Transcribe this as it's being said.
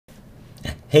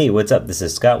Hey, what's up? This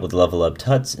is Scott with Level Up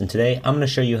Tuts, and today I'm going to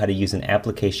show you how to use an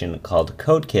application called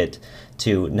CodeKit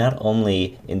to not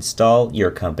only install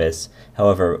your Compass,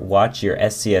 however, watch your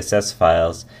SCSS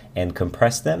files and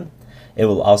compress them. It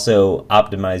will also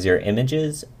optimize your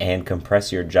images and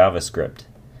compress your JavaScript.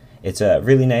 It's a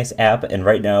really nice app, and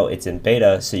right now it's in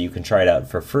beta, so you can try it out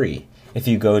for free. If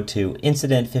you go to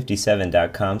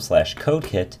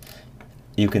incident57.com/CodeKit,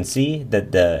 you can see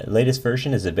that the latest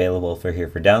version is available for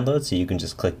download, so you can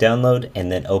just click download and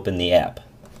then open the app.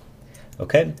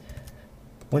 Okay,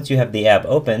 once you have the app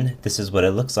open, this is what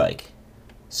it looks like.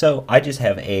 So I just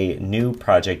have a new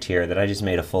project here that I just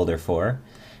made a folder for,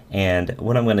 and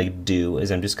what I'm going to do is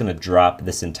I'm just going to drop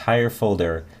this entire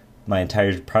folder, my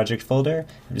entire project folder.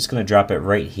 I'm just going to drop it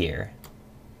right here.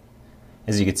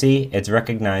 As you can see, it's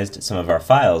recognized some of our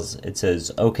files. It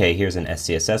says, okay, here's an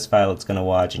SCSS file it's going to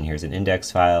watch, and here's an index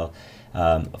file.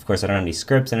 Of course, I don't have any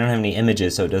scripts, I don't have any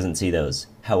images, so it doesn't see those.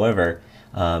 However,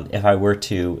 if I were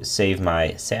to save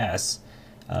my Sass,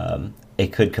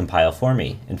 it could compile for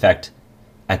me. In fact,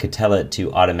 I could tell it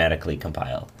to automatically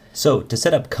compile. So to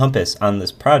set up Compass on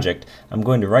this project, I'm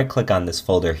going to right-click on this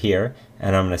folder here,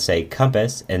 and I'm going to say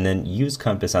Compass, and then use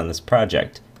Compass on this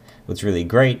project. What's really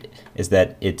great is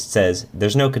that it says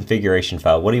there's no configuration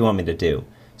file. What do you want me to do?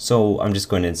 So I'm just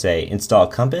going to say install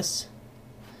Compass,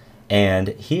 and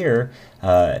here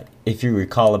if you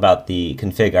recall about the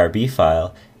config.rb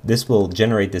file, this will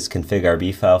generate this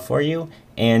config.rb file for you,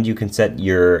 and you can set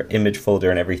your image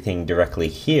folder and everything directly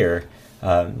here,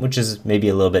 which is maybe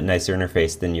a little bit nicer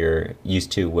interface than you're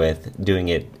used to with doing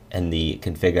it in the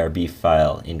config.rb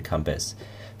file in Compass.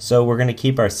 So we're going to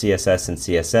keep our CSS and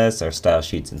CSS, our style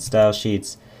sheets and style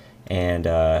sheets, and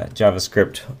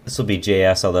JavaScript. This will be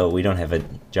JS, although we don't have a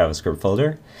JavaScript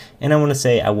folder. And I want to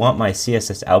say I want my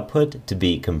CSS output to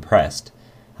be compressed,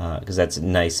 because that's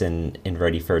nice and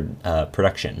ready for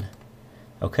production.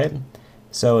 Okay,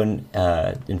 so in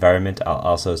environment, I'll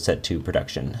also set to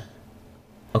production.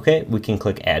 Okay, we can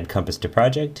click Add Compass to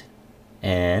Project.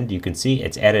 And you can see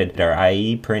it's added our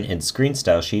IE, print, and screen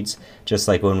style sheets, just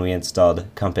like when we installed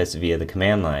Compass via the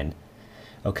command line.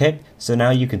 Okay, so now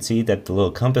you can see that the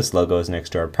little Compass logo is next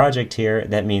to our project here.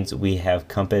 That means we have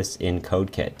Compass in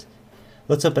CodeKit.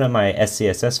 Let's open up my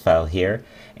SCSS file here,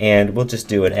 and we'll just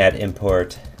do an add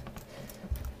import,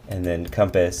 and then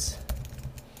Compass.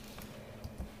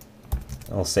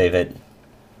 I'll save it.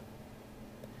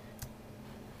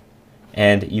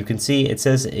 And you can see it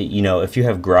says, you know, if you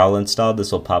have Growl installed,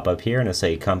 this will pop up here and it'll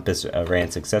say Compass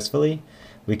ran successfully.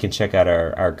 We can check out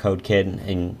our CodeKit,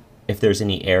 and if there's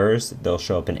any errors, they'll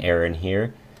show up an error in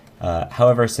here.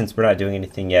 However, since we're not doing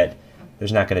anything yet,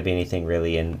 there's not going to be anything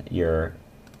really in your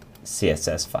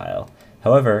CSS file.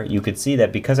 However, you could see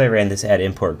that because I ran this add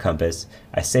import Compass,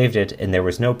 I saved it and there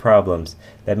was no problems.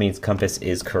 That means Compass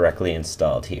is correctly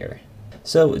installed here.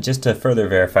 So just to further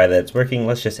verify that it's working,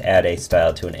 let's just add a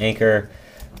style to an anchor.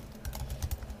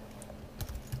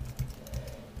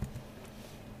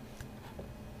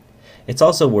 It's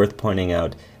also worth pointing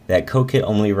out that CodeKit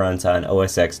only runs on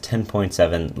OS X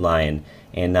 10.7 Lion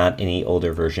and not any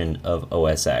older version of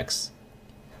OS X.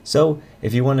 So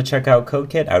if you want to check out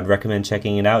CodeKit, I would recommend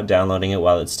checking it out, downloading it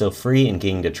while it's still free and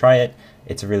getting to try it.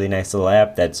 It's a really nice little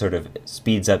app that sort of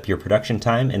speeds up your production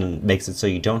time and makes it so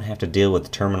you don't have to deal with the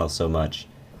terminal so much.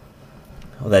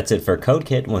 Well, that's it for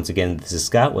CodeKit. Once again, this is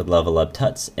Scott with Level Up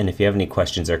Tuts, and if you have any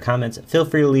questions or comments, feel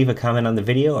free to leave a comment on the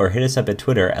video or hit us up at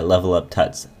Twitter at Level Up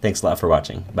Tuts. Thanks a lot for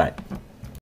watching. Bye.